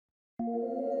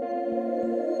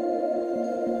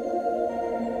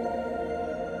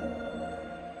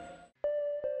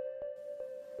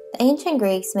The ancient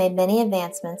Greeks made many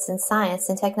advancements in science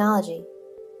and technology.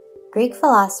 Greek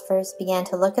philosophers began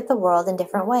to look at the world in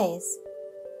different ways.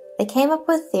 They came up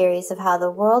with theories of how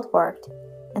the world worked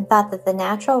and thought that the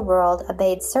natural world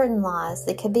obeyed certain laws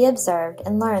that could be observed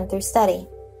and learned through study.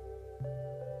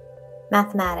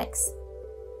 Mathematics.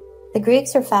 The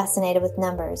Greeks were fascinated with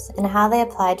numbers and how they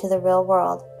applied to the real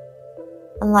world.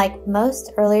 Unlike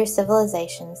most earlier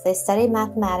civilizations, they studied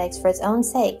mathematics for its own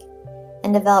sake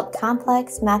and developed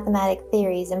complex mathematic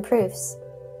theories and proofs.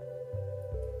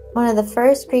 One of the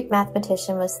first Greek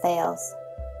mathematicians was Thales.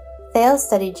 Thales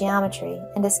studied geometry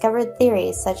and discovered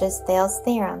theories such as Thales'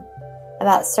 theorem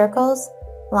about circles,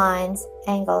 lines,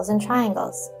 angles, and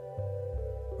triangles.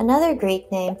 Another Greek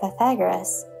named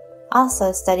Pythagoras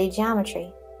also studied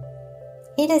geometry.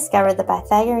 He discovered the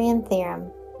Pythagorean theorem,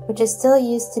 which is still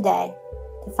used today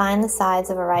to find the sides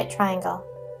of a right triangle.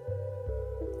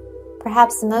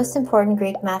 Perhaps the most important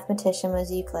Greek mathematician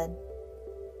was Euclid.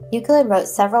 Euclid wrote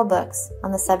several books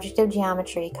on the subject of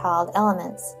geometry called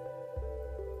Elements.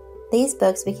 These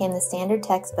books became the standard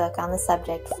textbook on the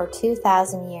subject for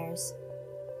 2,000 years.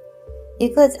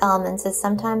 Euclid's Elements is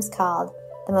sometimes called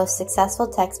the most successful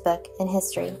textbook in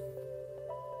history.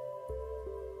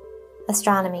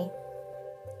 Astronomy.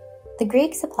 The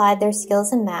Greeks applied their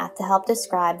skills in math to help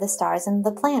describe the stars and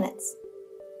the planets.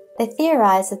 They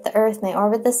theorized that the Earth may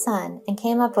orbit the Sun and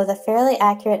came up with a fairly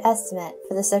accurate estimate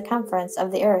for the circumference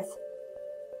of the Earth.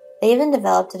 They even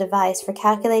developed a device for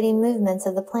calculating movements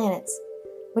of the planets,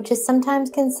 which is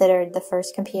sometimes considered the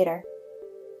first computer.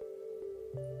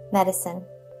 Medicine.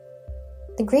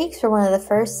 The Greeks were one of the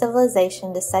first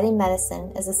civilizations to study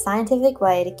medicine as a scientific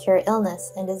way to cure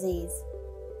illness and disease.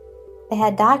 They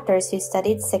had doctors who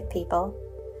studied sick people,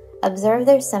 observed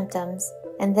their symptoms,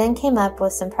 and then came up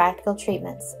with some practical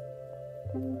treatments.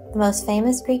 The most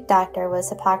famous Greek doctor was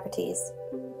Hippocrates.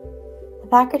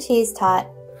 Hippocrates taught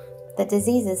that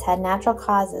diseases had natural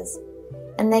causes,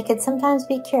 and they could sometimes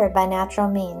be cured by natural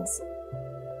means.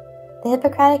 The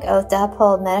Hippocratic oath to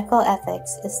uphold medical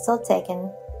ethics is still taken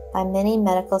by many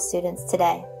medical students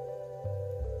today.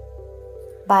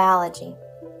 Biology.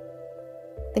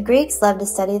 The Greeks loved to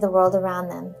study the world around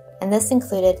them, and this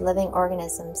included living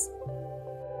organisms.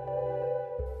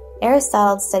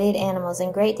 Aristotle studied animals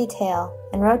in great detail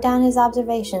and wrote down his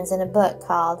observations in a book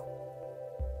called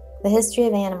The History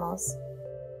of Animals.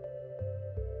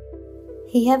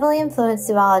 He heavily influenced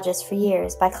zoologists for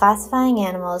years by classifying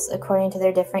animals according to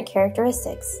their different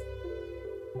characteristics.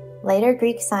 Later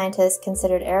Greek scientists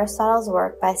considered Aristotle's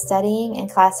work by studying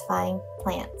and classifying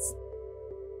plants.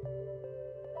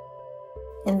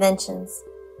 Inventions.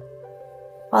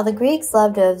 While the Greeks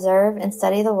loved to observe and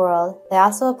study the world, they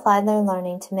also applied their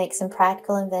learning to make some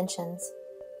practical inventions.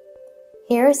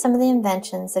 Here are some of the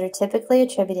inventions that are typically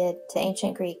attributed to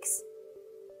ancient Greeks.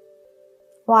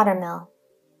 Watermill.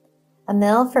 A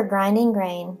mill for grinding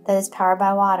grain that is powered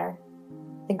by water.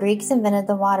 The Greeks invented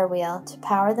the water wheel to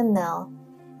power the mill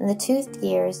and the toothed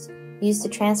gears used to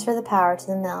transfer the power to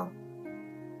the mill.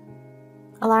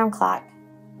 Alarm clock.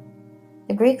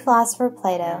 The Greek philosopher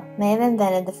Plato may have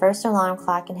invented the first alarm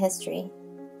clock in history.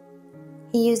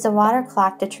 He used a water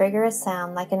clock to trigger a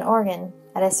sound like an organ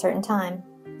at a certain time.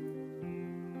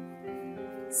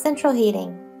 Central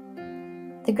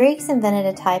heating. The Greeks invented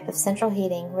a type of central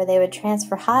heating where they would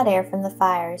transfer hot air from the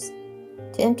fires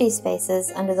to empty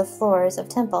spaces under the floors of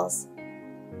temples.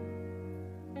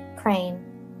 Crane.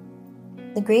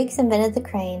 The Greeks invented the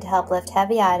crane to help lift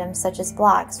heavy items such as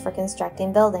blocks for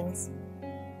constructing buildings.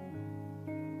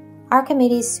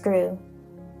 Archimedes' screw.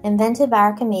 Invented by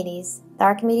Archimedes, the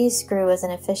Archimedes screw was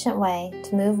an efficient way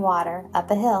to move water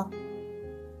up a hill.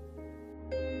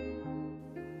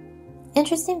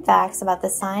 Interesting facts about the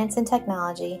science and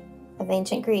technology of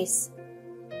ancient Greece.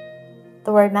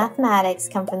 The word mathematics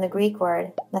comes from the Greek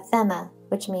word mathema,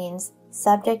 which means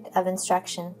subject of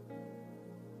instruction.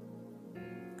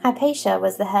 Hypatia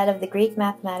was the head of the Greek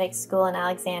mathematics school in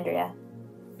Alexandria.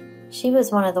 She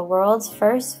was one of the world's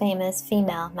first famous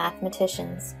female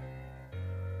mathematicians.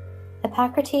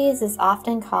 Hippocrates is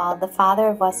often called the father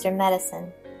of Western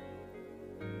medicine.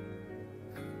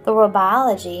 The word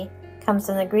biology comes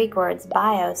from the Greek words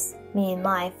bios, meaning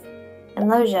life, and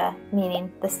logia,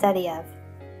 meaning the study of.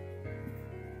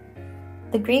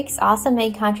 The Greeks also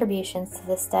made contributions to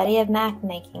the study of map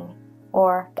making,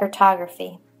 or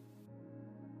cartography.